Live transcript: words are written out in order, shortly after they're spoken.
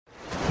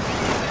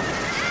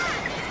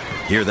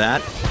Hear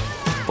that?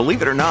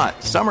 Believe it or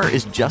not, summer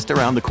is just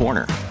around the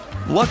corner.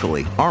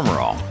 Luckily, Armor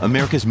All,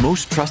 America's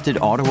most trusted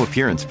auto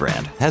appearance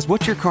brand, has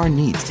what your car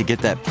needs to get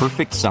that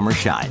perfect summer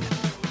shine.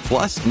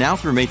 Plus, now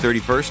through May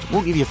 31st,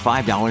 we'll give you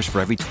 $5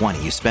 for every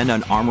 $20 you spend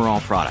on Armor All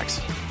products.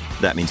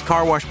 That means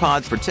car wash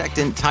pods,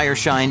 protectant, tire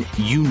shine,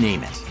 you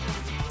name it.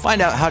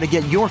 Find out how to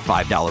get your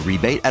 $5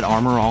 rebate at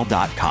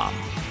armorall.com.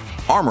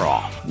 Armor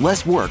All,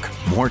 less work,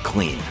 more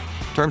clean.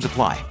 Terms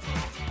apply.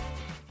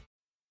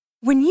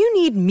 When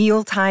you need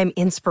mealtime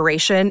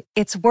inspiration,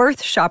 it's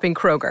worth shopping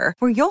Kroger,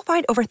 where you'll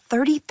find over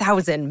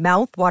 30,000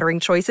 mouth-watering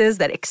choices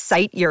that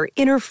excite your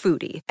inner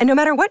foodie. And no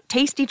matter what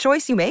tasty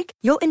choice you make,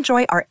 you'll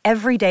enjoy our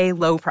everyday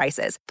low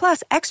prices,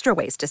 plus extra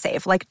ways to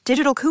save, like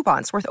digital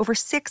coupons worth over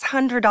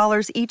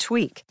 $600 each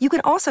week. You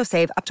can also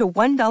save up to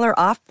 $1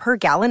 off per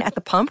gallon at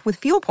the pump with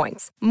fuel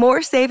points.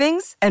 More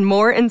savings and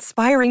more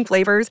inspiring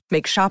flavors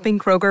make shopping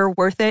Kroger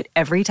worth it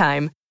every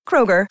time.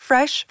 Kroger,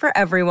 fresh for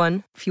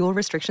everyone. Fuel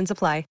restrictions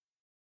apply.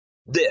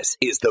 This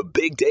is the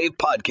Big Dave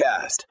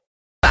Podcast.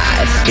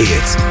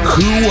 It's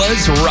Who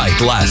Was Right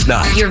Last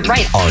Night. You're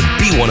right. On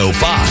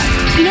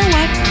B105. You know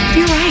what?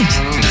 You're right.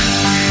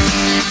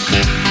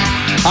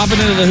 Hopping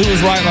into the Who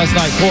Was Right Last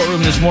Night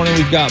courtroom this morning,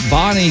 we've got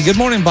Bonnie. Good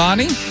morning,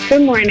 Bonnie.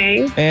 Good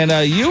morning. And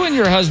you and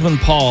your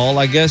husband, Paul,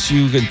 I guess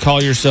you could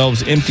call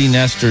yourselves empty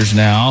nesters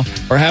now,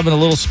 are having a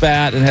little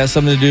spat. It has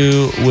something to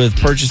do with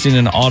purchasing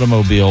an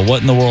automobile.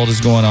 What in the world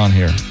is going on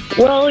here?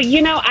 Well,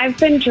 I've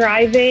been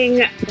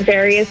driving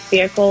various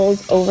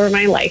vehicles over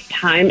my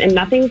lifetime, and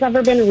nothing's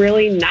ever been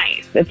really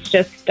nice. It's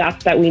just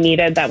stuff that we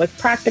needed that was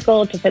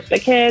practical to fit the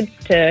kids,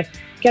 to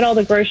get all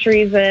the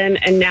groceries in,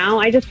 and now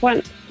I just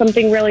want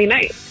something really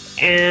nice.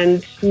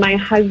 And my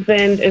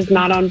husband is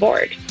not on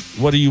board.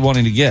 What are you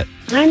wanting to get?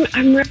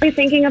 I'm really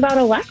thinking about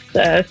a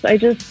Lexus. I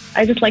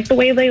just like the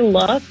way they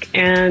look,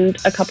 and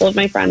a couple of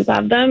my friends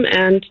have them,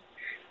 and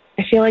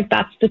I feel like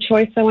that's the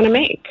choice I want to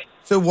make.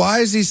 So why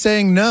is he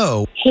saying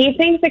no? He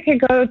thinks it could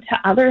go to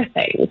other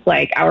things,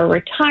 like our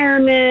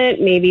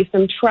retirement, maybe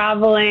some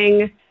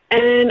traveling.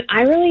 And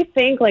I really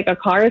think like a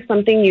car is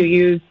something you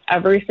use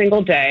every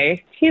single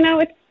day.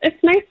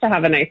 It's nice to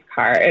have a nice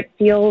car. It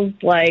feels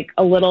like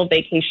a little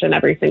vacation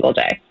every single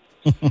day.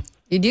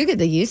 You do get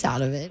the use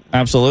out of it.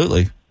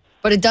 Absolutely.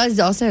 But it does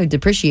also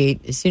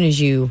depreciate as soon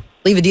as you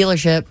leave a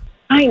dealership.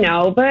 I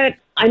know, but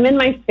I'm in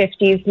my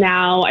 50s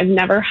now. I've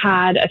never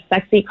had a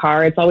sexy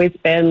car. It's always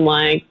been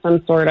like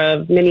some sort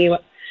of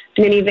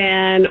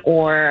minivan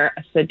or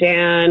a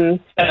sedan.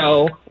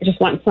 So I just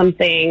want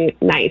something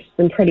nice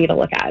and pretty to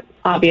look at,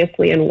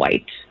 obviously in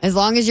white. As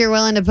long as you're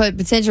willing to put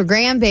potential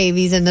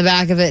grandbabies in the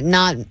back of it and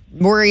not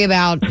worry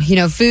about,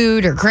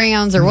 food or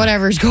crayons or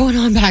whatever's going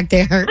on back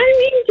there. I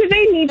mean, do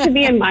they need to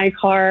be in my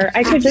car?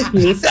 I could just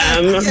meet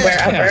them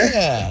wherever.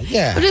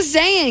 Yeah. I'm just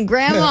saying,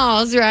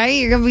 grandmas, right?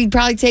 You're going to be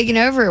probably taking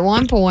over at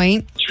one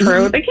point.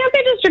 True. But can't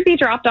they just be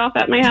dropped off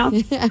at my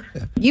house?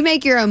 You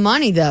make your own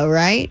money, though,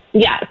 right?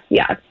 Yes.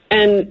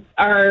 And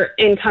our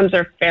incomes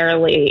are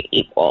fairly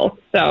equal.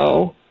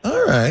 So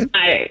all right.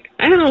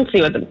 I don't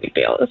see what the big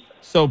deal is.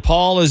 So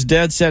Paul is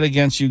dead set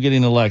against you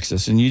getting a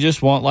Lexus, and you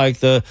just want like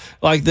the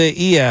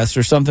ES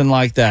or something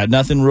like that.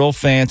 Nothing real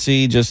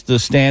fancy, just the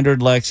standard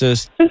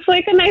Lexus. It's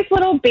like a nice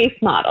little base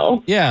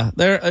model. Yeah,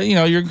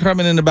 you're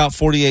coming in about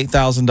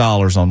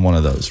 $48,000 on one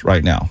of those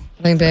right now.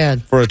 Ain't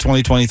bad for a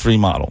 2023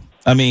 model.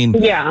 I mean,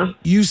 yeah.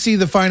 You see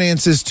the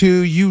finances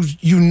too.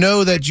 You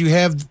know that you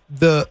have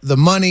the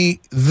money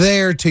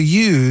there to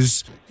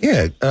use.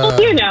 Yeah.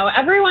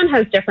 Everyone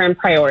has different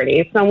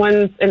priorities.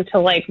 Someone's into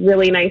like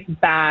really nice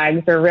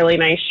bags or really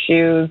nice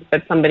shoes,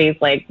 but somebody's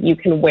like, you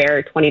can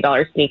wear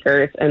 $20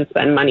 sneakers and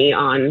spend money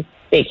on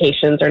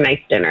vacations or nice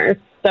dinners.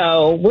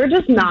 So we're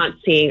just not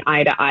seeing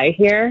eye to eye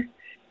here.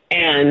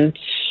 And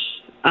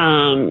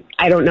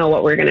I don't know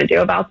what we're going to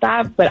do about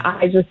that, but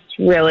I just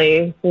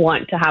really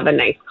want to have a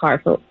nice car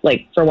for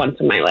once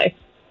in my life.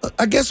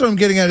 I guess what I'm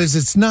getting at is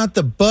it's not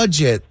the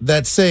budget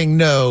that's saying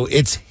no,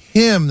 it's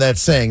him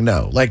that's saying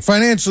no. Like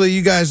financially,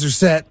 you guys are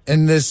set,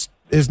 and this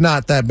is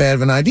not that bad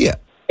of an idea.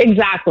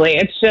 Exactly.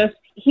 It's just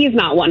he's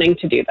not wanting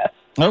to do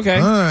this. Okay.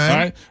 All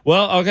right.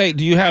 Well, okay.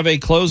 Do you have a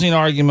closing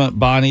argument,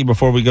 Bonnie,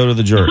 before we go to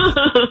the jury?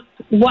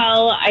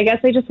 Well, I guess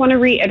I just want to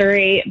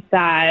reiterate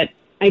that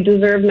I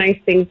deserve nice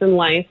things in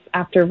life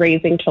after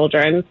raising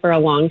children for a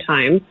long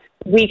time.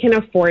 We can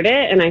afford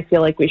it, and I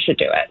feel like we should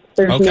do it.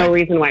 There's no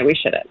reason why we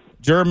shouldn't.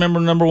 Juror member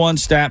number one,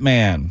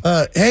 Statman.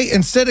 Hey,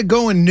 instead of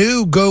going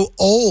new, go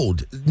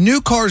old. New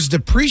cars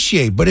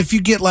depreciate, but if you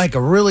get like a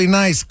really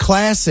nice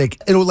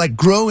classic, it'll like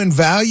grow in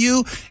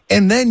value,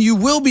 and then you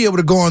will be able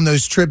to go on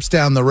those trips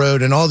down the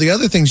road and all the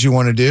other things you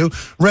want to do,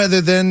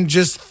 rather than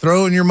just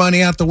throwing your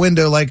money out the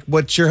window like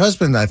what your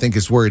husband, I think,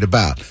 is worried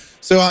about.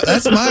 So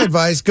that's my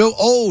advice. Go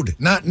old,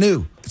 not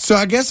new. So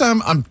I guess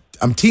I'm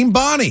Team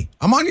Bonnie.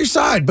 I'm on your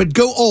side, but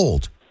go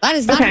old. That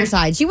is not your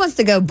side. She wants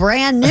to go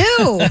brand new.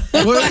 Well,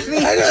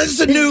 it's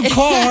a new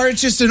car.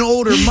 It's just an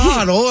older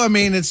model. I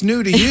mean, it's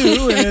new to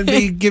you, and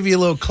it'd give you a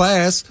little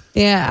class.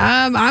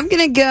 Yeah, I'm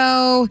going to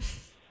go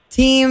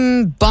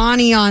Team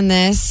Bonnie on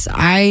this.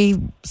 I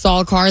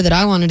saw a car that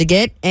I wanted to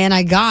get, and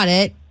I got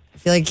it. I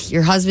feel like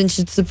your husband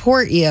should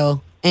support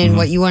you in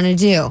what you want to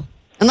do.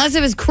 Unless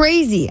it was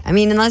crazy. I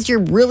mean, unless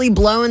you're really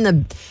blowing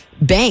the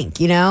bank,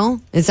 you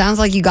know? It sounds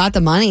like you got the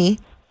money.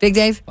 Big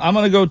Dave? I'm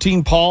going to go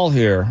Team Paul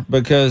here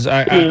because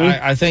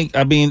I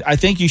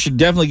think you should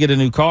definitely get a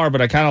new car,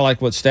 but I kind of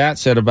like what Stat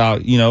said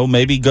about,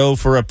 maybe go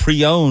for a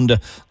pre-owned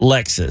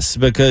Lexus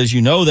because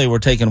they were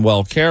taken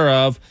well care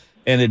of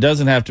and it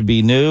doesn't have to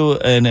be new.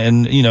 And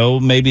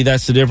maybe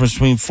that's the difference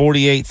between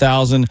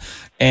 $48,000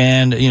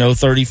 and,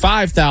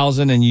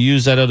 $35,000 and you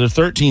use that other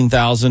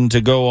 $13,000 to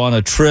go on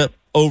a trip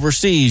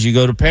overseas. You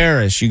go to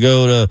Paris, you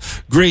go to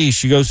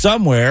Greece, you go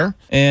somewhere,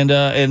 and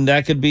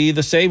that could be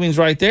the savings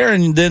right there,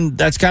 and then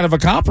that's kind of a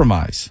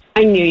compromise.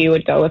 I knew you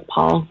would go with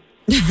Paul.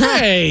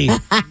 Hey,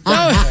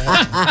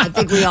 I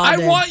think we all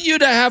did. I want you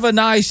to have a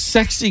nice,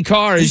 sexy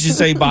car, as you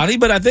say, Bonnie,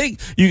 but I think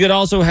you could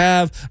also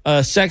have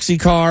a sexy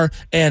car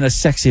and a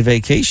sexy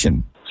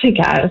vacation. I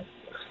guess.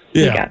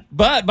 Yeah,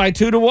 but by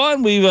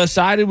 2-1, we've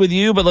sided with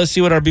you. But let's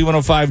see what our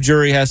B105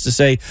 jury has to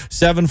say.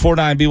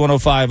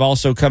 749-B105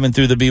 also coming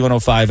through the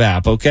B105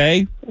 app,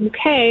 okay?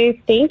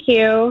 Okay, thank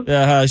you.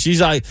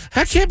 She's like,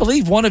 I can't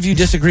believe one of you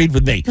disagreed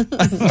with me. Aren't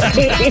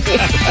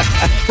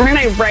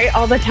I right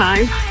all the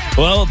time?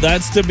 Well,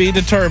 that's to be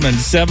determined.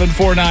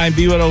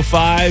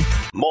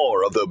 749-B105.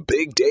 More of the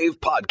Big Dave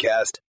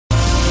Podcast.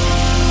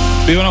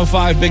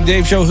 B105 Big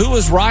Dave Show. Who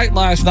was right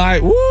last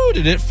night? Woo,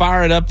 did it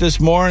fire it up this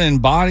morning?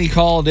 Bonnie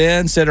called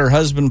in, said her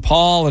husband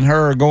Paul and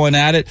her are going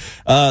at it.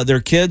 Their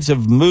kids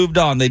have moved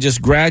on. They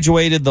just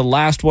graduated, the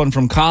last one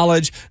from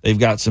college. They've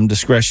got some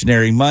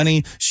discretionary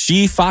money.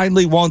 She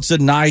finally wants a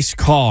nice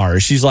car.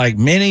 She's like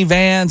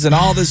minivans and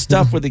all this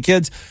stuff with the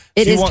kids.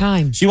 It is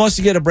time. She wants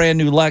to get a brand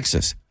new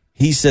Lexus.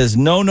 He says,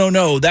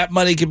 no, that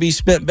money could be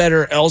spent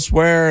better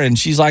elsewhere. And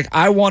she's like,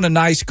 I want a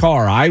nice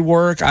car. I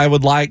work. I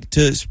would like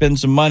to spend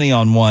some money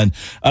on one.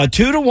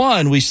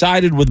 2-1, we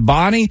sided with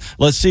Bonnie.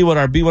 Let's see what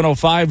our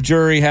B105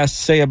 jury has to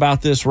say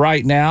about this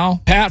right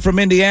now. Pat from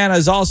Indiana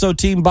is also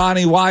Team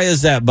Bonnie. Why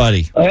is that,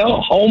 buddy?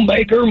 Well,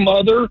 homemaker,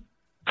 mother,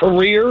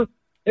 career.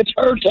 It's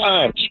her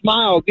time.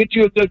 Smile. Get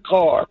you a good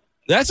car.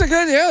 That's a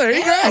good, there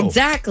you go.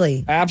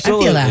 Exactly.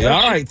 Absolutely. I feel that.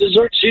 All right.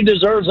 She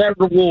deserves that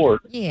reward.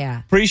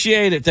 Yeah.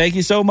 Appreciate it. Thank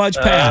you so much,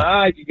 Pat.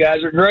 All right, you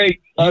guys are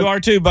great. You are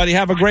too, buddy.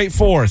 Have a great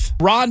 4th.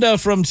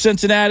 Rhonda from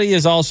Cincinnati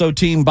is also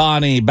Team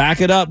Bonnie.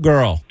 Back it up,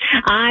 girl.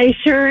 I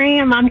sure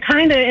am. I'm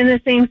kind of in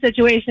the same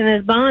situation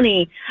as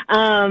Bonnie,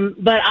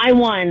 but I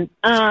won.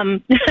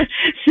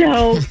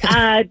 So,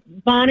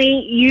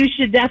 Bonnie, you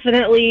should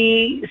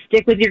definitely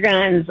stick with your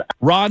guns.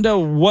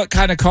 Rhonda, what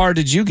kind of car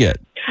did you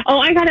get? Oh,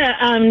 I got a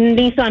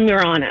Nissan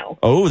Murano.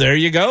 Oh, there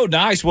you go.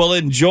 Nice. Well,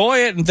 enjoy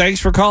it, and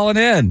thanks for calling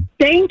in.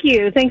 Thank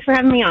you. Thanks for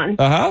having me on.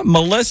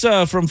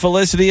 Melissa from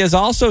Felicity is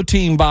also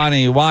Team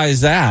Bonnie. Why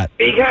is that?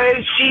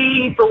 Because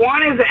she, for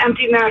one, is an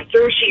empty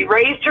nester. She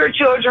raised her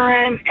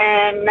children,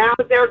 and now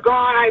that they're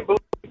gone, I believe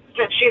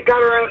that she's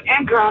got her own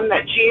income,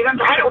 that she's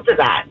entitled to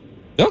that.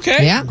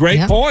 Okay, yeah, great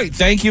point.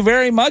 Thank you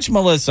very much,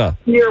 Melissa.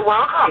 You're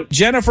welcome.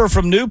 Jennifer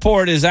from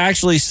Newport is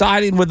actually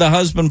siding with the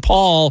husband,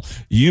 Paul.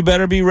 You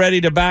better be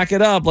ready to back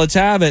it up. Let's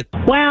have it.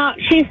 Well,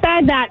 she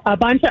said that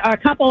a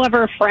couple of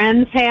her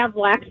friends have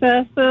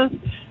Lexuses.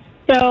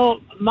 So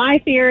my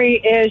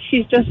theory is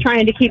she's just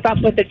trying to keep up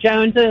with the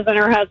Joneses, and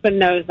her husband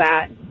knows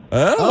that.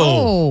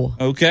 Oh,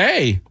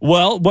 okay.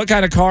 Well, what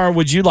kind of car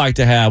would you like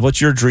to have? What's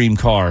your dream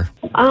car?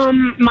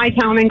 My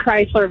Town and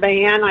Chrysler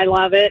van. I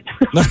love it.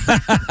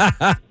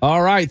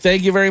 All right.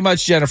 Thank you very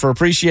much, Jennifer.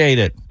 Appreciate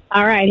it.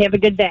 All right. Have a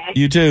good day.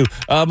 You too.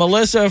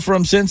 Melissa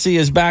from Cincy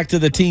is back to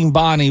the Team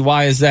Bonnie.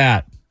 Why is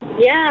that?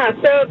 Yeah,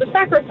 so the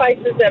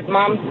sacrifices that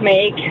moms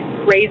make,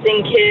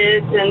 raising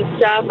kids and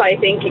stuff, I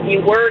think if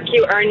you work,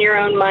 you earn your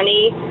own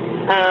money.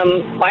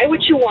 Buy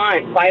what you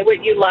want, buy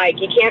what you like.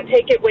 You can't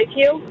take it with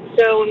you,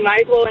 so you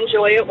might as well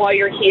enjoy it while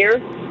you're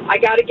here. I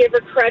got to give her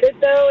credit,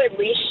 though. At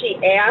least she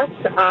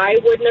asked. I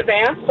wouldn't have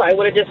asked. I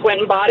would have just went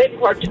and bought it and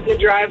parked it in the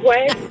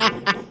driveway.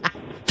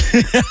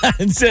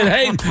 And said,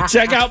 hey,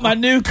 check out my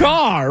new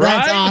car,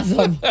 right? That's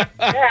awesome.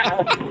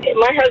 Yeah.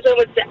 My husband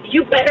would say,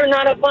 you better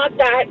not have bought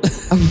that.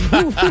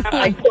 I'm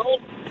like,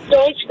 don't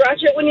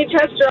scratch it when you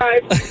test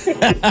drive.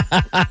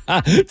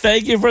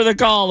 Thank you for the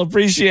call.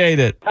 Appreciate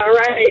it. All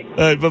right. All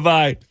right,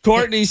 bye-bye.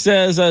 Courtney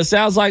says,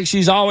 sounds like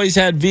she's always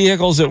had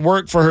vehicles that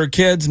work for her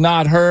kids,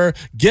 not her.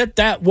 Get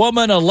that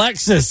woman a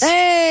Lexus.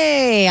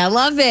 Hey, I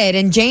love it.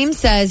 And James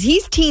says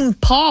he's Team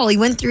Paul. He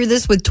went through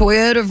this with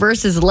Toyota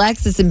versus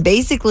Lexus, and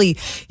basically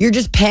you're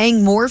just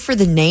paying more for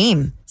the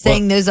name,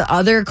 saying those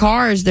other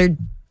cars, they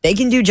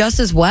can do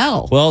just as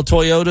well. Well,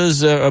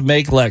 Toyotas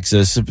make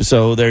Lexus,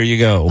 so there you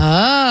go.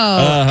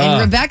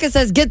 And Rebecca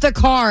says, get the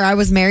car. I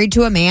was married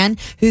to a man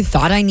who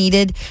thought I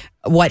needed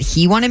what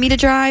he wanted me to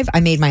drive. I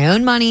made my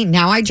own money.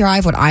 Now I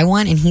drive what I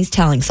want, and he's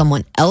telling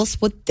someone else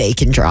what they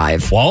can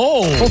drive.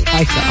 Whoa. Oh,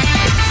 my God.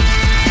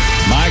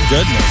 My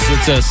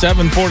goodness. It's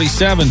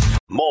 7:47.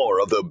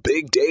 More of the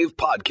Big Dave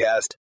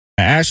Podcast.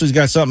 Ashley's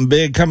got something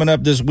big coming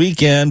up this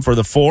weekend for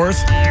the 4th.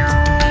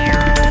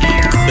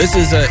 This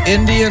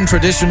is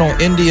traditional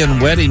Indian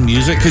wedding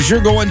music because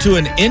you're going to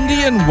an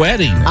Indian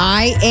wedding.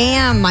 I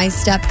am. My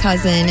step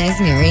cousin is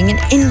marrying an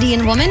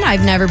Indian woman.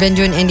 I've never been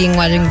to an Indian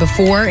wedding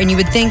before, and you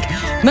would think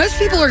most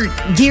people are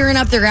gearing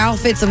up their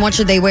outfits and what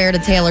should they wear to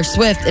Taylor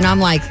Swift. And I'm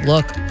like,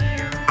 look,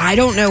 I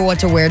don't know what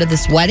to wear to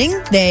this wedding.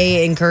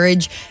 They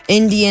encourage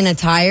Indian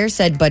attire,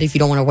 but if you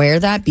don't want to wear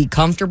that, be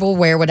comfortable,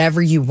 wear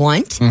whatever you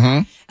want.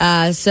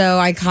 Mm-hmm. So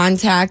I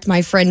contact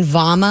my friend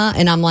Vama,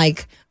 and I'm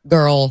like,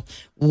 girl,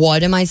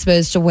 what am I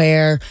supposed to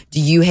wear? Do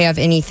you have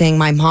anything?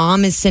 My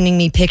mom is sending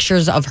me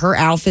pictures of her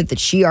outfit that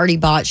she already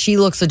bought. She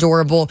looks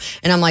adorable.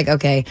 And I'm like,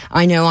 okay,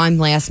 I know I'm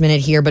last minute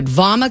here, but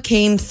Vama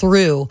came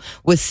through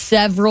with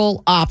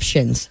several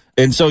options.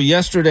 And so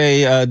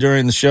yesterday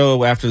during the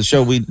show, after the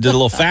show, we did a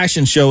little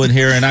fashion show in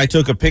here, and I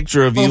took a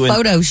picture of you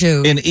photo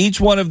shoot in each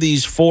one of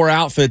these 4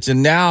 outfits.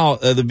 And now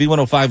the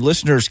B105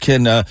 listeners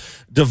can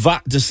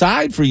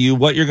decide for you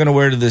what you're going to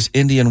wear to this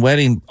Indian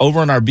wedding over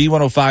on our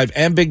B105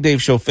 and Big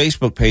Dave Show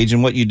Facebook page.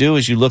 And what you do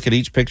is you look at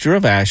each picture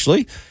of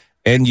Ashley,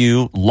 and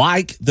you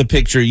like the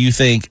picture you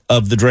think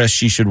of the dress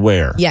she should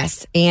wear.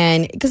 Yes,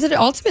 and because it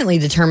ultimately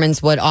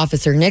determines what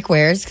Officer Nick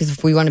wears, because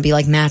if we want to be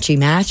like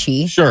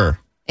matchy-matchy. Sure.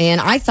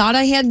 And I thought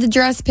I had the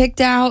dress picked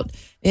out,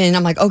 and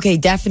I'm like, okay,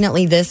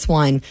 definitely this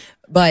one.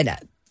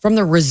 But from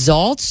the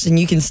results, and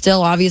you can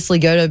still obviously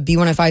go to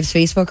B105's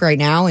Facebook right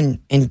now and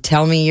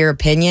tell me your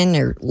opinion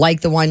or like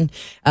the one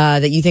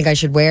that you think I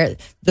should wear.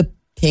 The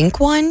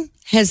pink one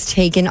has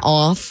taken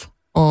off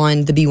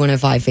on the B105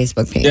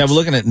 Facebook page. Yeah, we're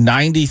looking at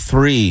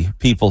 93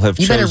 people have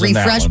chosen that one. You better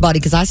refresh, buddy,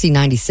 because I see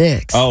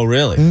 96. Oh,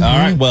 really? Mm-hmm. All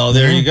right. Well,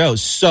 there you go.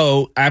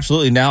 So,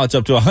 absolutely, now it's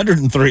up to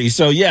 103.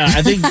 So, yeah,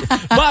 I think,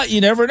 but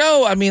you never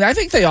know. I mean, I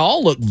think they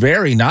all look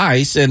very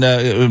nice, and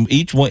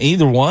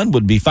either one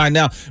would be fine.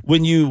 Now,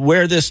 when you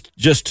wear this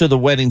just to the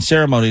wedding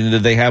ceremony, do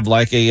they have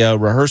like a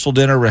rehearsal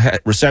dinner,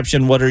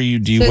 reception? What do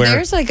you wear?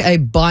 There's like a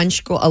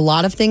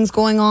lot of things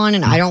going on,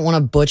 and I don't want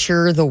to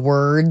butcher the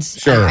words.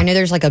 Sure. I know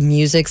there's like a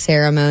music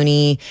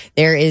ceremony.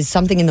 There is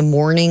something in the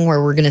morning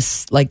where we're going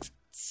to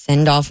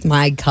send off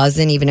my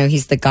cousin, even though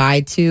he's the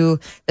guy to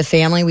the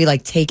family. We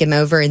take him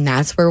over, and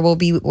that's where we'll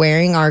be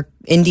wearing our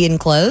Indian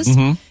clothes.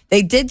 Mm-hmm.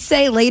 They did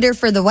say later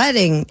for the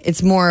wedding,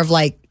 it's more of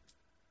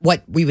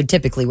what we would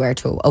typically wear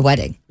to a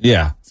wedding.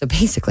 Yeah. So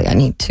basically, I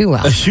need 2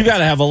 outfits. You got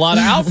to have a lot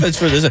of outfits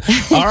for this.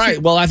 All right.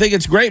 Well, I think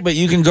it's great, but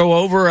you can go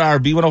over our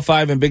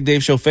B105 and Big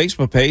Dave Show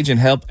Facebook page and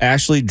help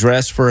Ashley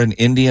dress for an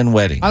Indian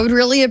wedding. I would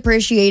really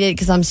appreciate it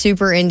because I'm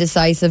super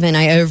indecisive and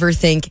I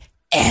overthink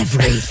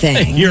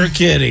everything. You're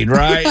kidding,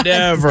 right?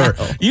 Never.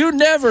 You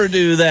never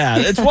do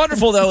that. It's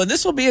wonderful, though, and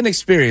this will be an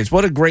experience.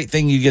 What a great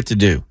thing you get to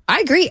do.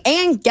 I agree.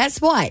 And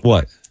guess what?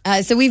 What?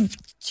 So we've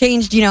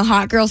changed,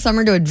 hot girl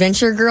summer to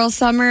adventure girl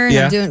summer.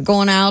 And I'm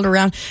going out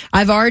around.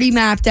 I've already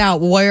mapped out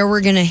where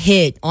we're going to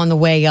hit on the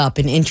way up,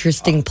 an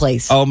interesting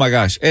place. Oh, my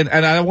gosh. And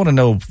I want to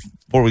know,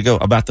 before we go,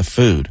 about the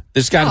food.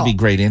 There's got to be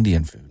great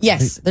Indian food.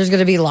 Yes, there's going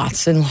to be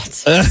lots and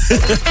lots. Trust me,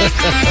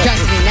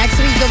 next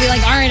week you'll be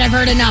like, all right, I've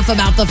heard enough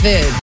about the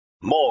food.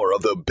 More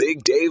of the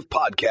Big Dave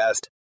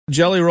Podcast.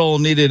 Jelly Roll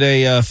needed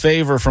a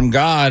favor from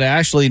God.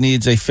 Ashley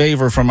needs a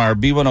favor from our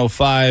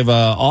B105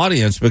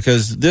 audience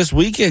because this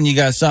weekend you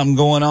got something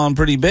going on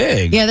pretty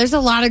big. Yeah, there's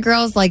a lot of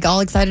girls all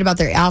excited about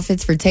their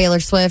outfits for Taylor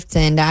Swift.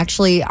 And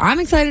actually,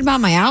 I'm excited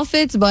about my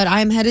outfits, but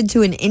I'm headed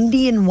to an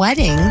Indian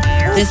wedding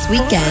this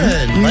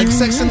weekend. Like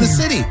Sex in the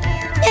City.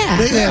 Yeah.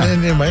 They had an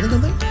Indian wedding,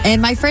 didn't they?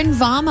 And my friend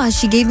Vama,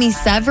 she gave me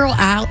several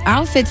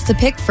outfits to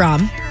pick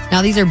from.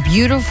 Now, these are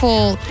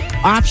beautiful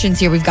options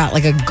here. We've got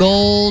a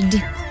gold,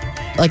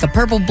 a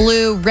purple,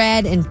 blue,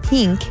 red, and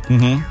pink.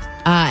 Mm-hmm.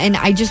 And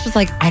I just was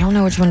I don't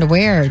know which one to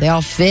wear. They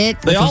all fit,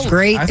 which was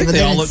great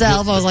within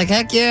itself. I was like,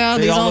 heck yeah,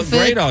 these all look fit.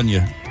 Great on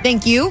you.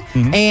 Thank you.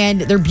 Mm-hmm.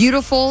 And they're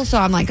beautiful. So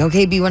I'm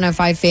okay,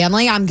 B105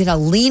 family, I'm going to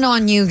lean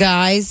on you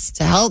guys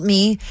to help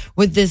me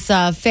with this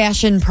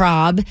fashion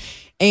prob.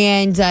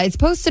 And it's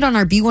posted on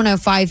our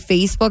B105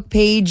 Facebook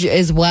page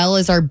as well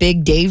as our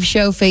Big Dave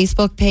Show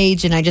Facebook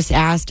page. And I just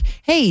asked,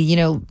 hey,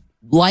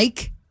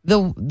 like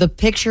the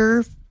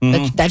picture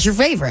that's your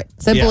favorite.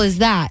 Simple as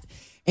that.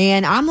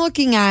 And I'm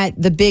looking at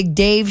the Big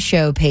Dave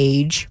Show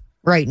page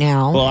right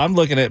now. Well, I'm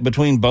looking at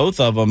between both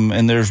of them,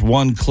 and there's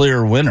one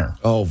clear winner.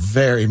 Oh,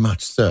 very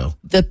much so.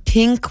 The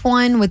pink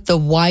one with the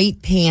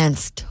white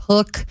pants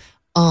took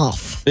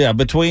off. Yeah,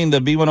 between the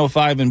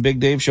B105 and Big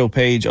Dave Show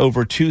page,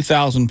 over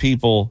 2,000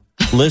 people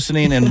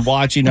listening and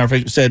watching our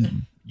Facebook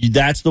said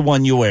that's the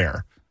one you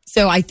wear.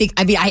 So I think,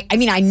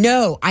 I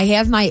know I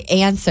have my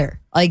answer.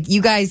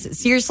 You guys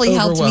seriously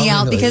helped me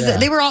out because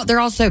they're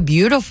all so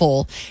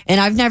beautiful,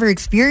 and I've never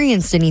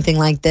experienced anything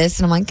like this.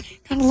 And I'm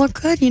gotta look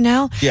good,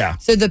 Yeah.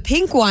 So the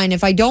pink one,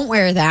 if I don't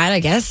wear that, I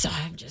guess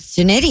I'm just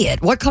an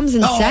idiot. What comes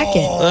in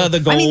second? The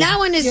gold. That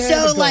one is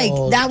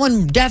that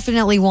one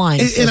definitely won.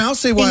 And I'll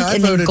say why I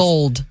voted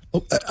gold.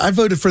 I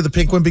voted for the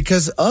pink one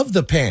because of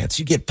the pants.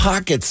 You get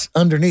pockets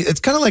underneath. It's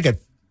kind of like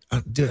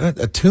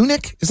a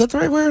tunic. Is that the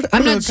right word?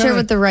 I'm not sure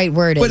what the right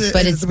word is,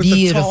 but it's with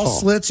beautiful. The tall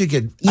slits, you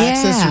could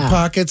access your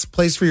pockets,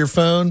 place for your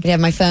phone. You have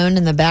my phone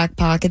in the back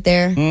pocket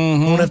there.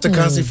 Mm-hmm. Won't have to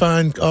constantly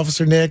find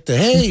Officer Nick to,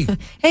 hey, can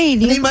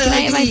I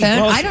have my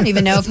phone? I don't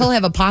even know if he'll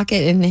have a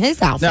pocket in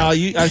his outfit. Now,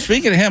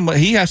 speaking of him,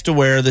 he has to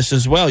wear this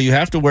as well. You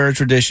have to wear a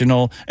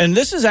traditional, and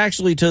this is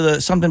actually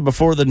something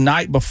before the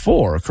night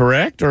before,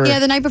 correct? Or? Yeah,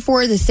 the night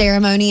before the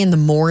ceremony in the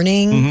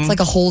morning. Mm-hmm. It's like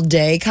a whole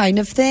day kind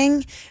of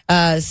thing.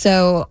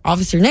 So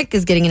Officer Nick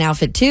is getting an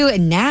outfit too,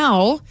 and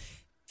now,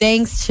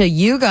 thanks to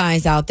you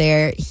guys out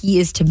there, he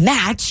is to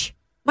match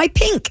my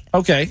pink.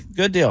 Okay,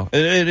 good deal.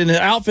 In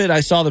the outfit,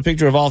 I saw the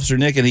picture of Officer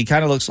Nick, and he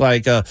kind of looks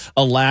like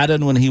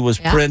Aladdin when he was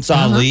Prince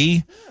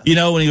Ali. You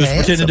know, when he was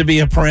pretending to be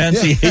a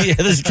prince. Yeah.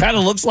 This kind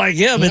of looks like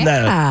him in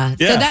that.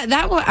 Yeah. So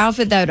that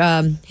outfit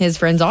that his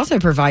friends also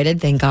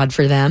provided, thank God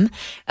for them.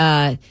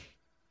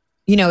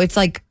 It's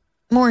like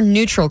more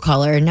neutral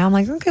color. And now I'm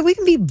like, okay, we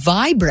can be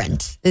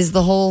vibrant is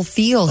the whole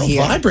feel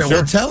here. Vibrant. Sure.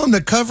 Well, tell him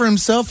to cover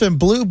himself in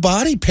blue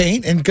body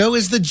paint and go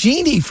as the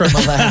genie from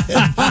Aladdin.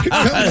 We'll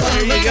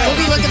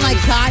be looking like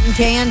cotton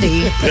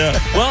candy. Yeah.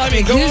 Well, I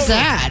mean, who's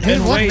that?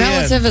 What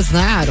relative is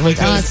that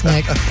with us,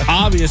 Nick?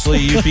 Obviously,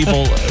 you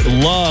people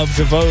love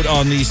to vote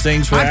on these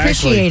things for I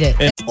appreciate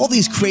it. All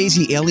these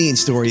crazy alien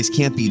stories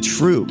can't be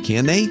true,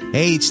 can they?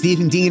 Hey, it's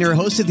Stephen Diener,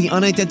 host of the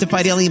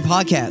Unidentified Alien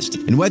Podcast.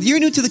 And whether you're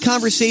new to the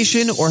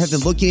conversation or have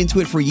been looking into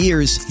it for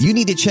years, you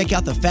need to check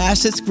out the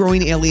fastest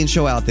growing alien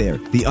show out there,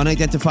 the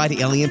Unidentified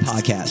Alien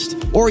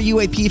Podcast, or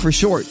UAP for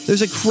short.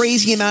 There's a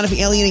crazy amount of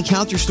alien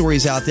encounter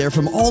stories out there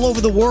from all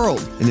over the world.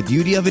 And the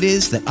beauty of it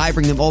is that I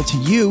bring them all to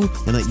you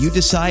and let you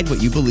decide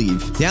what you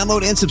believe.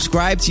 Download and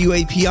subscribe to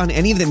UAP on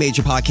any of the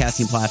major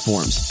podcasting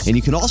platforms. And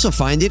you can also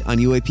find it on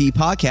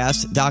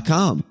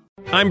UAPpodcast.com.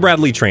 I'm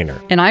Bradley Trainer.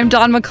 And I'm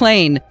Don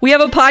McClain. We have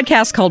a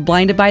podcast called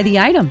Blinded by the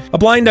Item. A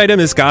blind item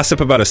is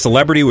gossip about a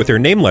celebrity with their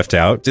name left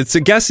out. It's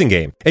a guessing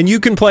game, and you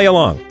can play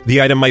along.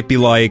 The item might be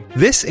like,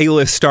 this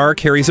A-list star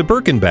carries a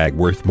Birkin bag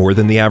worth more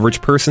than the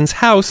average person's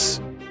house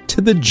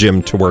to the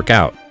gym to work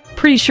out.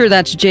 Pretty sure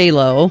that's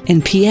J-Lo.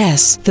 And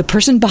P.S. the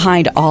person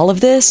behind all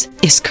of this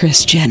is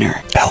Kris Jenner,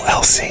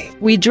 LLC.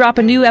 We drop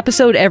a new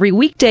episode every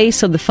weekday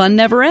so the fun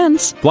never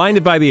ends.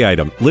 Blinded by the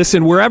Item.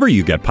 Listen wherever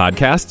you get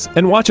podcasts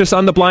and watch us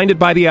on the Blinded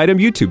by the Item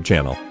YouTube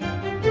channel.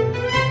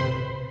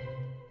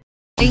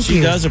 She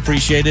does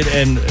appreciate it,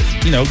 and,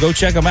 go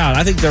check them out.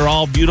 I think they're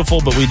all beautiful,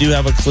 but we do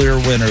have a clear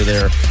winner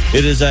there.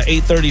 It is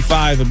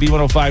 8:35, a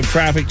B105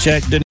 traffic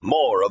check.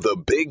 More of the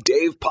Big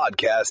Dave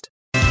Podcast.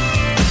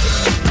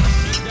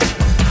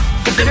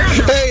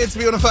 Hey, it's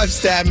B105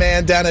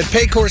 Statman down at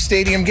Paycor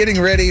Stadium getting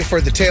ready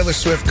for the Taylor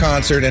Swift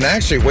concert and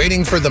actually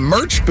waiting for the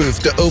merch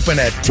booth to open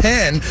at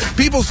 10.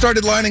 People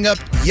started lining up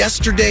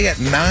yesterday at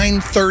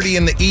 9:30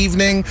 in the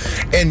evening.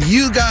 And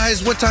you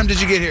guys, what time did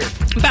you get here?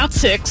 About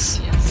 6.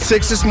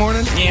 6 this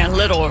morning? Yeah, a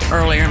little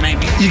earlier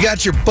maybe. You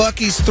got your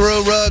Buc-ee's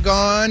throw rug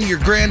on. Your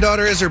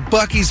granddaughter has her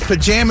Buc-ee's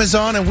pajamas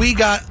on. And we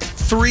got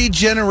 3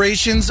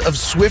 generations of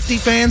Swiftie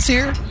fans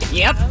here?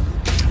 Yep.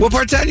 What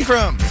part of town are you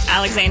from?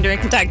 Alexandria,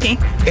 Kentucky.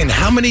 And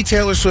how many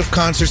Taylor Swift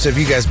concerts have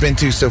you guys been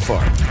to so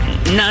far?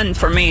 None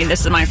for me.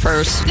 This is my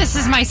first. This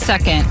is my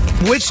second.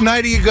 Which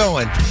night are you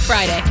going?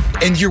 Friday.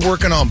 And you're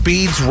working on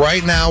beads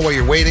right now while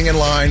you're waiting in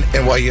line.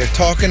 And while you're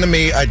talking to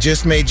me, I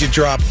just made you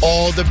drop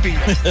all the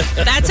beads.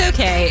 That's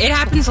okay. It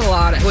happens a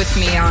lot with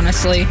me,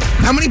 honestly.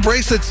 How many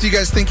bracelets do you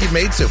guys think you've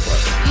made so far?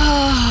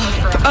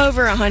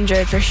 Over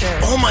 100 for sure.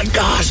 Oh my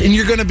gosh. And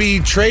you're going to be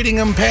trading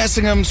them,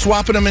 passing them,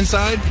 swapping them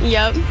inside?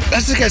 Yep.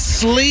 That's like a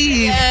sleeve.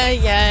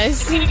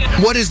 Yes.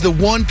 What is the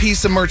one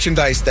piece of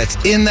merchandise that's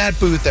in that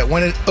booth that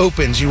when it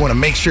opens, you want to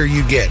make sure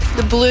you get?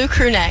 The blue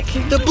crew neck.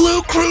 The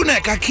blue crew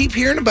neck. I keep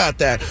hearing about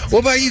that. What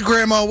about you,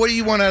 Grandma? What do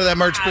you want out of that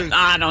merch booth?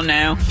 I don't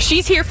know.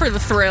 She's here for the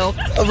thrill.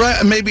 All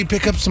right. Maybe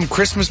pick up some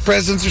Christmas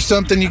presents or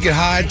something you could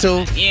hide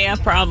till. Yeah,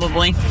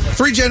 probably.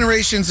 3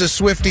 generations of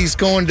Swifties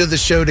going to the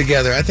show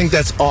together. I think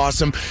that's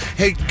awesome.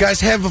 Hey, guys,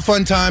 have a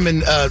fun time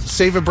and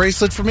save a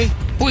bracelet for me.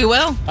 We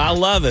will. I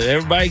love it.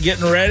 Everybody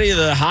getting ready.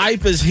 The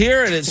hype is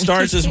here, and it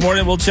starts this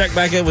morning. We'll check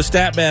back in with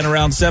Statman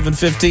around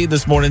 7:15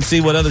 this morning, see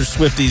what other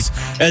Swifties,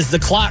 as the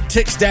clock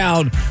ticks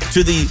down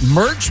to the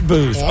merch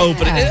booth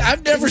opening.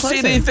 I've never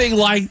seen anything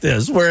like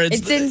this, where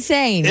it's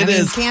insane. It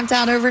is camped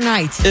out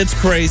overnight. It's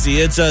crazy.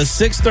 It's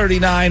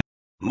 6:39.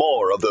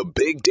 More of the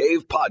Big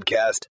Dave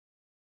Podcast.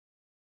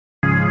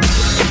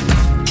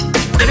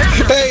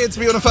 Hey, it's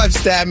B105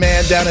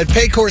 Statman down at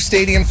Paycor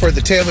Stadium for the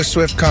Taylor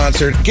Swift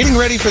concert. Getting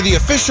ready for the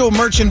official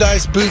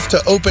merchandise booth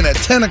to open at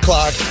 10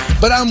 o'clock.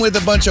 But I'm with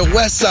a bunch of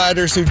West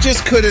Siders who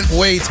just couldn't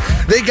wait.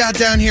 They got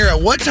down here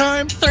at what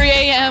time? 3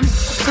 a.m.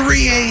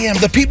 3 a.m.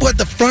 The people at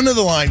the front of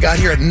the line got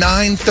here at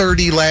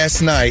 9:30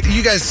 last night.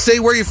 You guys say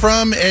where you're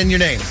from and your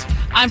names.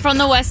 I'm from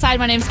the West Side.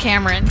 My name's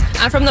Cameron.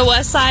 I'm from the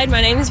West Side. My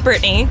name is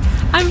Brittany.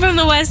 I'm from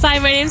the West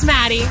Side. My name's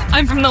Maddie.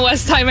 I'm from the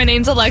West Side. My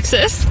name's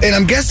Alexis. And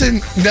I'm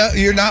guessing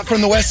you're not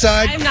from the West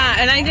Side? I'm not,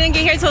 and I didn't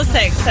get here till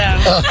 6, so.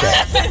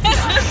 Okay.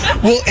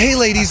 Well, hey,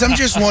 ladies, I'm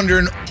just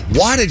wondering,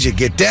 Why did you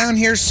get down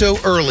here so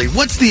early?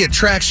 What's the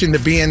attraction to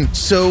being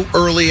so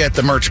early at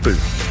the merch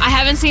booth? I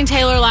haven't seen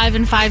Taylor live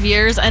in 5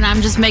 years, and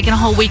I'm just making a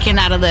whole weekend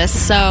out of this,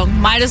 so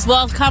might as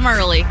well come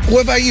early.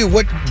 What about you?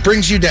 What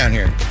brings you down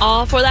here?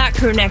 All for that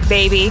crew neck,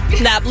 baby.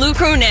 That blue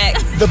crew neck.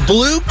 The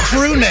blue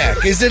crew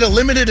neck. Is it a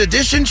limited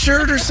edition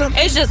shirt or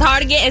something? It's just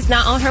hard to get. It's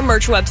not on her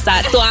merch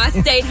website. So I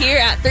stayed here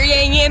at 3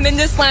 a.m. in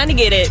this line to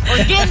get it.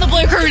 We're getting the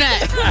blue crew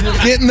neck.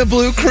 Getting the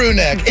blue crew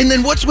neck. And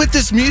then what's with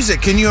this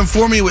music? Can you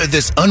inform me with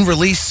this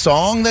unreleased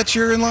song that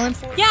you're in line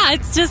for? Yeah,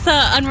 it's just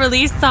an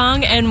unreleased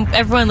song, and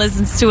everyone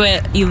listens to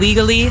it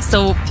illegally,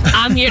 so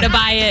I'm here to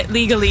buy it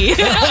legally. Okay,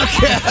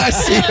 I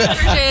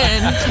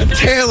see.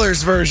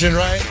 Taylor's version,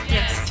 right?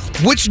 Yes.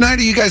 Which night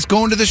are you guys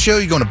going to the show?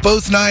 You going to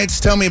both nights?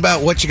 Tell me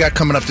about what you got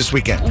coming up this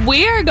weekend.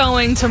 We're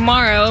going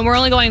tomorrow, and we're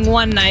only going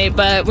one night,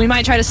 but we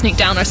might try to sneak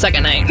down our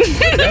second night.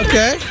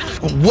 Okay.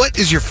 What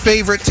is your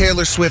favorite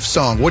Taylor Swift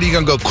song? What are you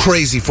going to go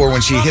crazy for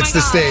when she hits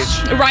the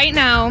stage? Right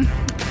now,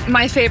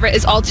 my favorite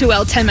is All Too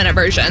Well 10-minute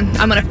version.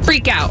 I'm going to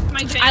freak out.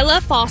 I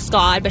love False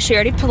God, but she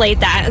already played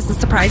that as a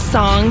surprise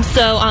song.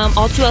 So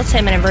All Too Well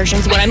 10-minute version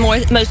is what I'm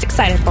most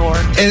excited for.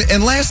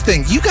 And last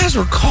thing, you guys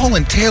were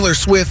calling Taylor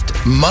Swift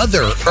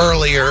mother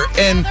earlier.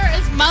 And Mother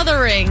is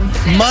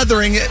mothering.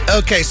 Mothering.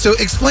 Okay, so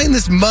explain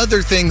this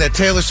mother thing that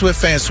Taylor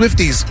Swift fans,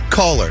 Swifties,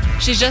 call her.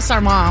 She's just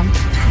our mom.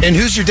 And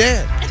who's your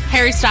dad?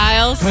 Harry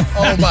Styles.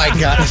 Oh, my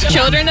gosh.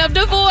 Children of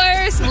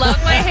divorce.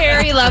 Love my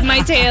Harry, love my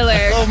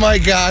Taylor. Oh, my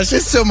gosh.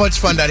 It's so much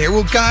fun down here.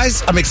 Well,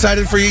 guys, I'm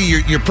excited for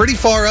you. You're pretty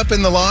far up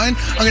in the line.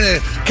 I'm going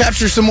to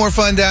capture some more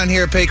fun down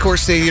here at Paycor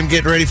Stadium,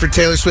 getting ready for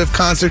Taylor Swift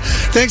concert.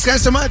 Thanks,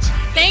 guys, so much.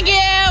 Thank you.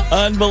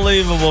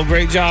 Unbelievable.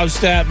 Great job,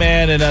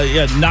 Statman. And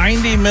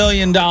 $90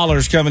 million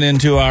coming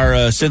into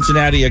our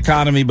Cincinnati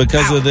economy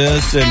because of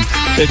this. And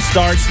it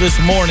starts this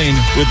morning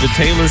with the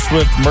Taylor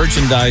Swift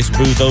merchandise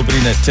booth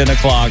opening at 10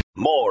 o'clock.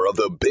 More of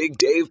the Big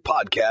Dave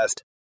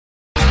Podcast.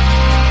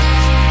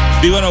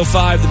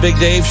 B105, the Big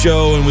Dave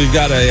Show, and we've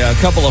got a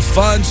couple of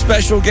fun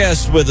special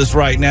guests with us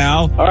right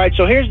now. All right,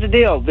 so here's the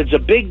deal. There's a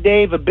Big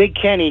Dave, a Big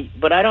Kenny,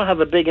 but I don't have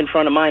a big in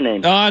front of my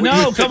name.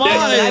 No, come on.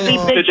 Can I be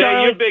Big Today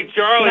Charlie? you're Big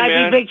Charlie, Can I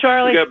man. be Big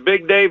Charlie? We got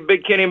Big Dave,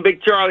 Big Kenny, and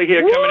Big Charlie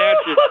here coming at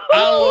you.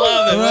 I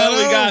love it.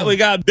 Well, we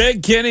got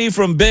Big Kenny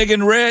from Big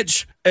and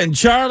Rich, and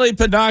Charlie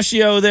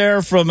Panaccio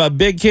there from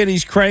Big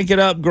Kenny's Crank It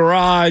Up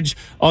Garage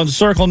on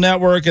Circle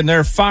Network, and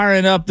they're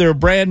firing up their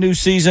brand new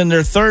season,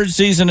 their third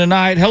season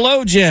tonight.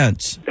 Hello,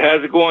 gents.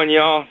 How's it going,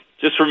 y'all?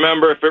 Just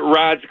remember, if it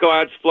rides,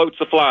 glides, floats,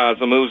 or flies,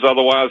 or moves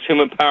otherwise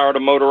human-powered or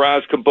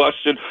motorized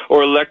combustion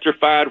or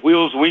electrified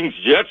wheels, wings,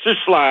 jets, or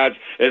slides,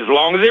 as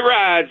long as it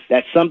rides.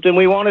 That's something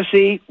we want to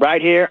see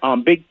right here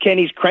on Big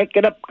Kenny's Crank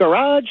It Up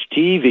Garage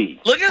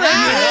TV. Look at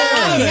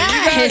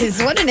that.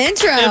 Yes, what an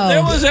intro. If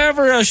there was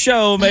ever a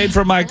show made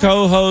for my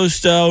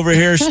co-host over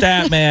here,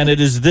 Statman, it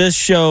is this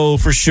show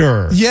for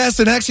sure. Yes,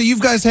 and actually, you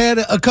guys had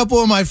a couple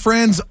of my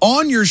friends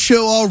on your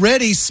show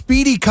already.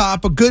 Speedy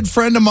Cop, a good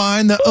friend of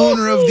mine, the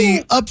owner of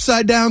the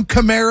upside-down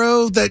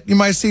Camaro that you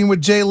might have seen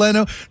with Jay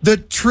Leno, the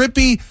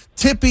trippy,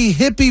 tippy,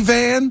 hippie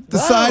van, the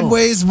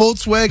sideways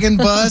Volkswagen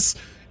bus,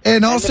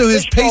 and also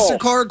his Pacer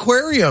car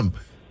aquarium.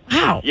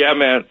 Wow. Yeah,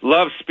 man.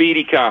 Love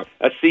Speedy Cop.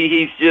 I see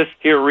he's just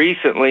here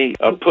recently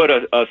put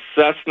a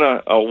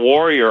Cessna, a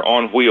Warrior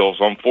on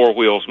wheels, on four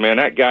wheels, man.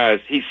 That guy,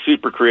 he's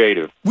super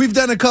creative. We've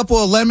done a couple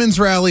of Lemons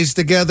rallies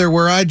together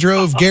where I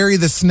drove Gary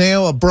the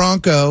Snail, a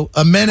Bronco,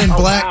 a Men in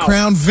Black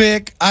Crown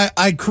Vic.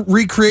 I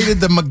recreated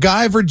the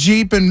MacGyver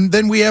Jeep, and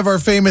then we have our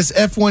famous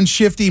F-1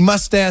 Shifty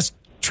mustache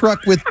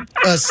truck with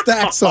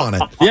stacks on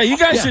it. Yeah, you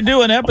guys should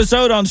do an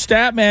episode on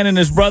Statman and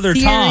his brother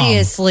Tom.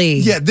 Seriously.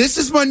 Yeah, this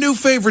is my new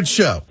favorite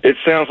show. It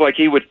sounds like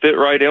he would fit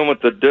right in with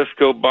the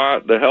Disco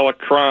Bot, the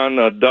Helicron,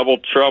 the Double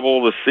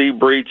Trouble, the Sea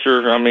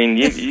Breacher. I mean,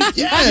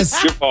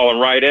 Yes. you're falling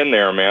right in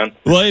there, man.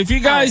 Well, if you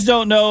guys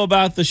don't know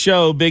about the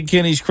show, Big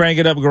Kenny's Crank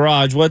It Up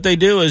Garage, what they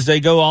do is they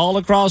go all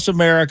across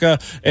America,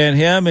 and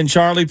him and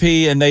Charlie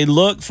P., and they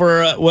look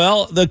for,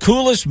 the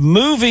coolest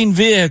moving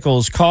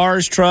vehicles,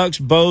 cars, trucks,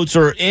 boats,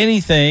 or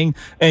anything,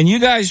 and you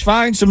guys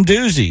find some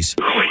doozies.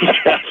 We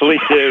definitely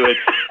do.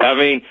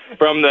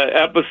 From the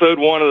episode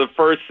 1 of the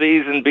first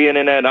season, being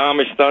in that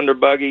Amish Thunder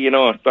Buggy,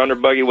 a Thunder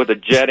Buggy with a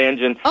jet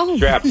engine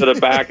strapped to the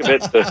back of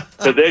it,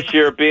 to this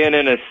year being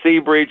in a Sea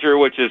Breacher,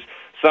 which is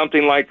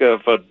something like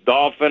if a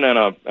dolphin and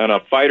a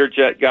fighter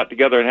jet got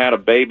together and had a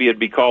baby, it'd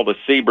be called a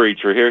Sea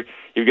Breacher. Here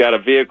you've got a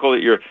vehicle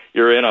that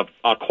you're in, a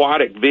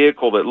aquatic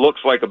vehicle that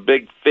looks like a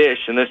big fish,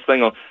 and this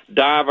thing will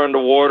dive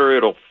underwater.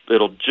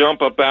 It'll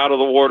jump up out of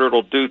the water.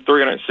 It'll do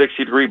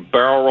 360-degree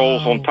barrel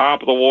rolls on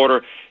top of the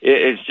water.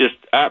 It's just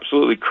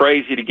absolutely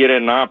crazy to get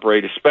in and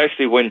operate,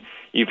 especially when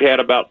you've had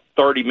about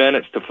 30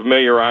 minutes to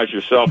familiarize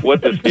yourself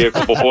with this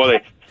vehicle before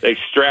they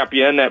strap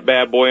you in that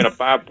bad boy in a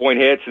 5-point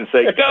hitch and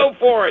say, go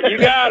for it, you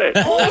got it.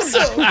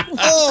 Awesome.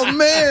 Oh,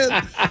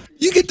 man.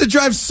 You get to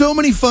drive so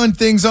many fun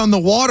things on the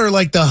water,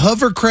 like the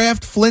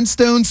hovercraft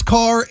Flintstones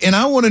car, and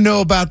I want to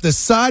know about the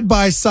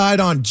side-by-side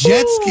on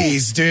jet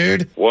skis,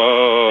 dude.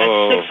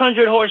 Whoa. That's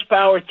 600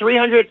 horsepower,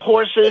 300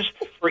 horses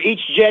for each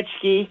jet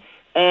ski.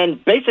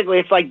 and basically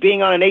it's like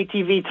being on an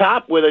ATV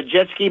top with a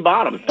jet ski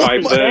bottom.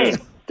 Typhoon.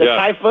 The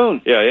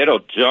Typhoon. Yeah, it'll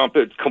jump.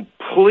 It's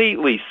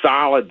completely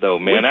solid, though,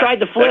 man. We tried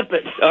to flip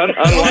it.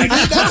 Unlike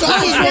That's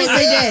always what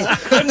they did.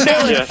 couldn't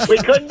do it. Yeah. We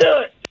couldn't do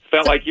it.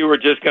 Felt like you were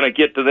just going to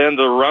get to the end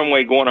of the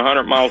runway going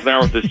 100 miles an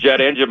hour with this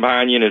jet engine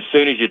behind you, and as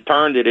soon as you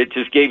turned it, it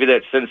just gave you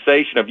that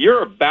sensation of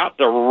you're about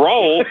to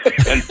roll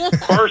and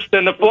burst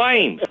into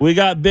flames. We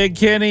got Big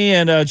Kenny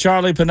and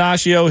Charlie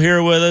Panaccio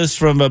here with us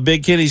from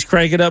Big Kenny's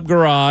Crank It Up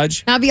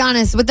Garage. Now, be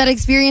honest, with that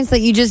experience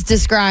that you just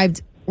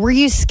described, were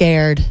you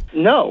scared?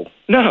 No.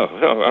 No.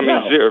 I mean,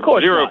 No, zero of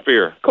course not.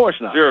 fear. Of course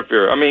not. Zero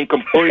fear. I mean,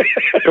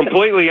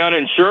 completely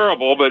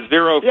uninsurable, but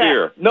zero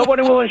fear.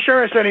 Nobody will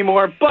insure us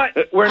anymore,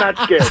 but we're not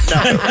scared.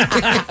 No.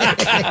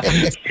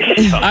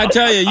 I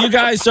tell you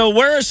guys, so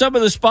where are some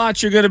of the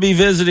spots you're going to be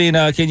visiting?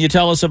 Can you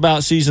tell us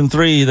about Season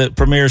 3 that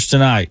premieres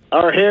tonight?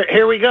 All right,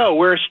 here we go.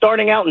 We're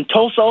starting out in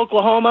Tulsa,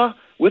 Oklahoma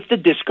with the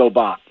Disco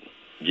Bot.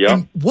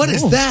 Yep. What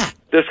is that?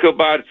 Disco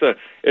Bot,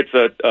 it's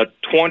a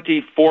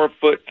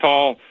 24-foot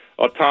tall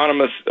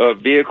autonomous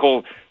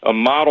vehicle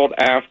modeled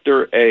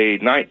after a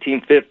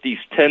 1950s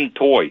tin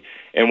toy.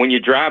 And when you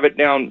drive it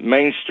down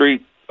Main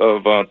Street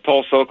of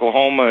Tulsa,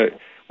 Oklahoma,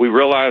 we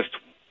realized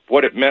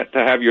what it meant to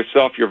have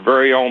yourself your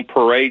very own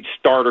parade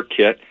starter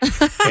kit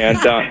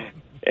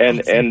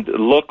and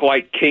look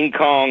like King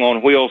Kong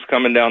on wheels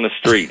coming down the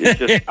street. It's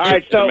just All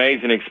right, it's an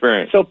amazing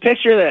experience. So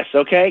picture this,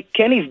 okay?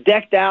 Kenny's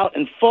decked out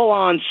in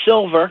full-on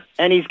silver,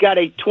 and he's got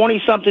a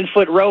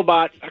 20-something-foot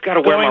robot. I got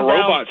to wear my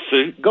robot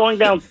suit. Going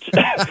down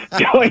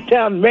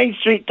Main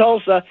Street,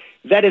 Tulsa.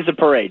 That is a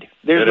parade.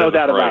 There's no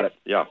doubt about it.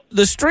 Yeah.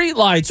 The street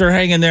lights are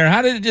hanging there.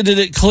 How did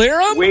it clear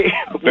them?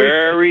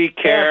 Very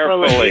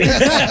carefully.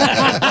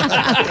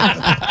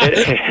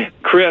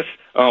 Chris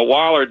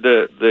Waller,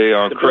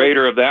 the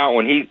creator of that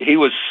one, he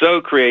was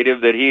so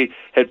creative that he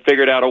had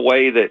figured out a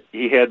way that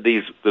he had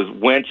these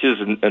winches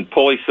and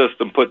pulley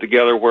system put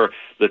together where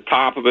the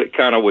top of it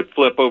kind of would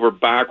flip over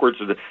backwards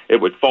and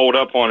it would fold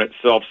up on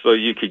itself so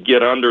you could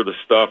get under the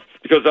stuff.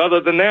 Because other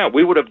than that,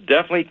 we would have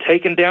definitely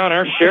taken down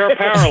our share of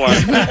power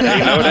lines. You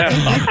know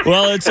that?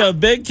 Well, it's a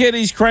Big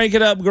Kitty's Crank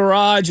It Up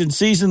Garage, and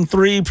Season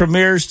 3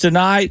 premieres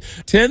tonight,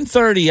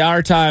 10:30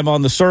 our time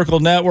on the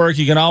Circle Network.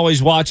 You can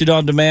always watch it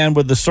on demand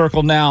with the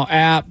Circle Now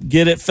app.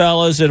 Get it,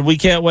 fellas, and we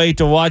can't wait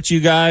to watch you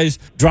guys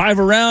drive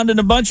around in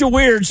a bunch of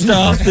weird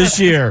stuff this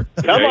year.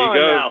 There you go.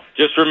 Now.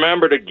 Just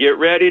remember to get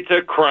ready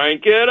to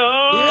crank it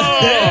up.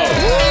 Yeah.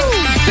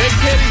 Big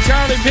Kitty,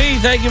 Charlie P.,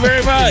 thank you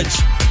very much.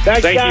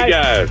 Thank you,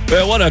 guys.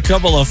 Man, what a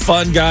couple of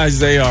fun guys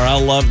they are. I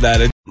love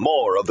that.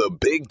 More of the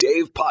Big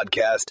Dave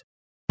Podcast.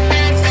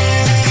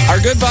 Our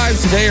good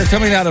vibes today are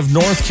coming out of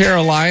North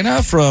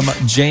Carolina from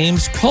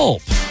James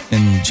Culp.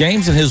 And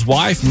James and his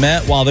wife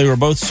met while they were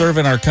both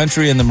serving our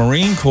country in the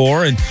Marine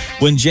Corps. And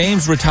when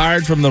James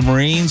retired from the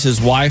Marines,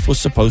 his wife was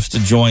supposed to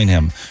join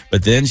him.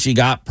 But then she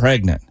got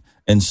pregnant.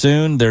 And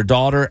soon their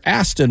daughter,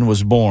 Aston,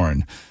 was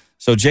born.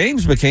 So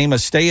James became a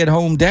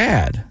stay-at-home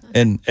dad.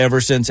 And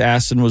ever since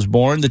Aston was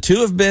born, the two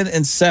have been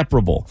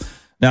inseparable.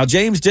 Now,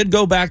 James did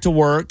go back to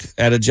work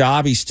at a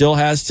job he still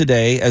has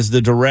today as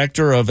the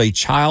director of a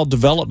child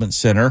development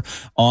center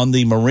on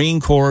the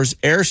Marine Corps'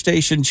 Air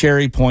Station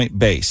Cherry Point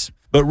base.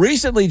 But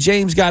recently,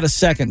 James got a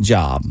second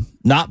job.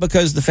 Not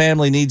because the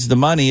family needs the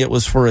money, it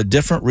was for a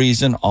different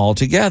reason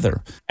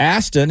altogether.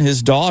 Aston,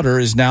 his daughter,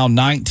 is now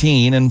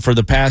 19 and for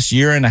the past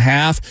year and a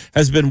half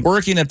has been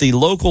working at the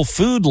local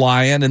Food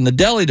Lion in the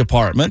deli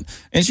department.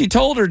 And she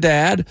told her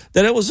dad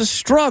that it was a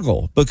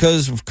struggle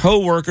because of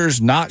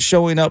coworkers not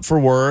showing up for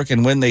work.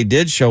 And when they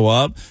did show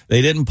up,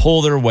 they didn't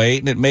pull their weight,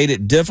 and it made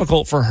it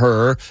difficult for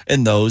her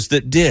and those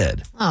that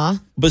did.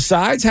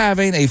 Besides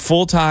having a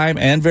full-time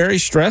and very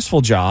stressful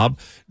job,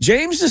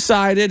 James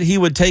decided he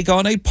would take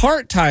on a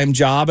part-time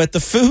job at the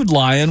Food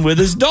Lion with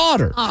his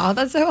daughter. Oh,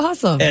 that's so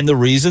awesome. And the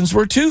reasons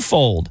were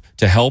twofold: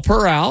 to help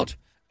her out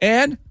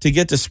and to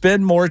get to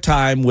spend more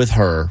time with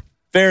her.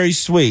 Very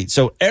sweet.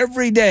 So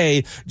every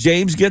day,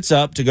 James gets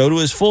up to go to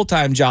his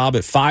full-time job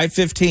at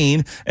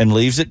 5:15 and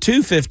leaves at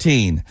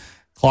 2:15.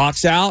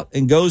 Clocks out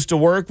and goes to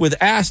work with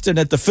Aston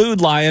at the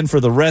Food Lion for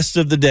the rest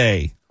of the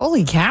day.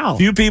 Holy cow.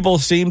 Few people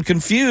seemed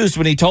confused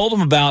when he told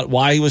them about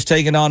why he was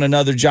taking on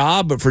another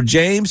job, but for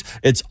James,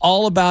 it's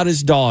all about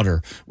his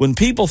daughter. When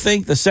people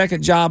think the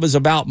second job is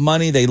about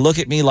money, they look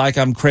at me like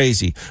I'm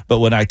crazy. But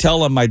when I tell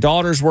them my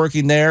daughter's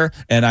working there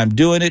and I'm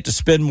doing it to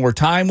spend more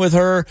time with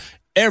her,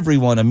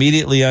 everyone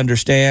immediately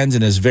understands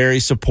and is very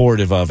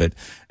supportive of it.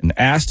 And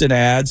Aston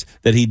adds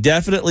that he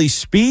definitely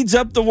speeds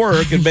up the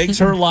work and makes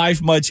her life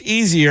much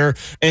easier.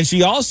 And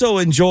she also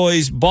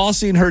enjoys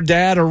bossing her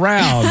dad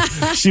around.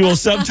 She will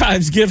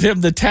sometimes give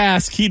him the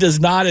task he does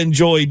not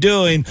enjoy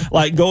doing,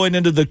 like going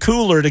into the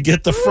cooler to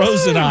get the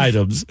frozen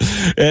items.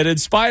 And in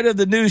spite of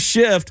the new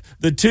shift,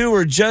 the two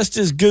are just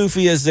as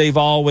goofy as they've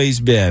always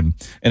been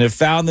and have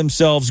found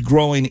themselves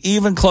growing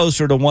even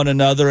closer to one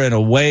another in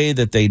a way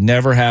that they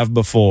never have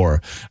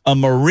before. A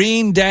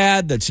Marine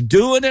dad that's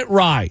doing it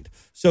right.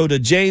 So to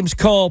James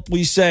Culp,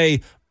 we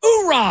say,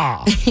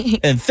 Hoorah!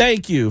 And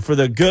thank you for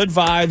the good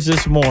vibes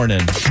this morning.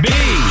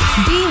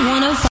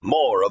 B105.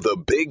 More of the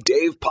Big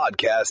Dave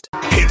Podcast.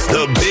 It's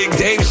the Big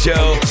Dave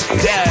Show.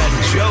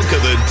 Dad joke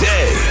of the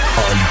day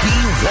on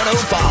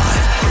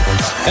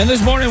B105. And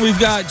this morning we've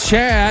got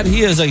Chad.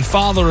 He is a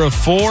father of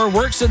 4,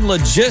 works in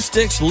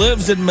logistics,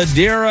 lives in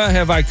Madeira.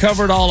 Have I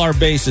covered all our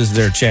bases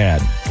there,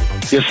 Chad?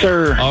 Yes,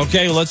 sir.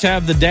 Okay, well, let's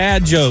have the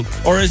dad joke.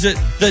 Or is it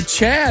the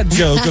Chad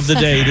joke of the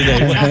day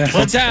today?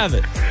 Let's have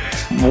it.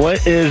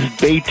 What is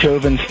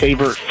Beethoven's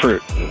favorite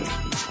fruit?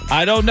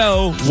 I don't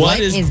know. What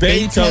is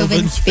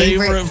Beethoven's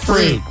favorite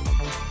fruit?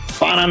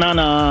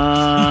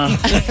 Banana.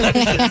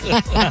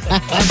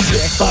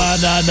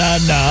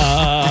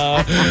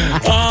 Banana.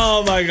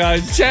 Oh, my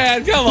gosh.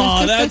 Chad, come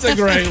on. That's a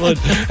great one.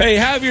 Hey,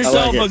 have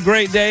yourself a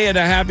great day and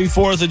a happy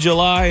 4th of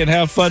July and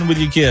have fun with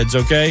your kids,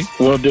 okay?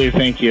 Will do.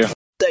 Thank you.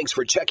 Thanks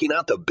for checking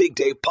out the Big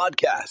Dave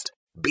Podcast.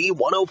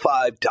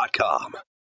 B105.com.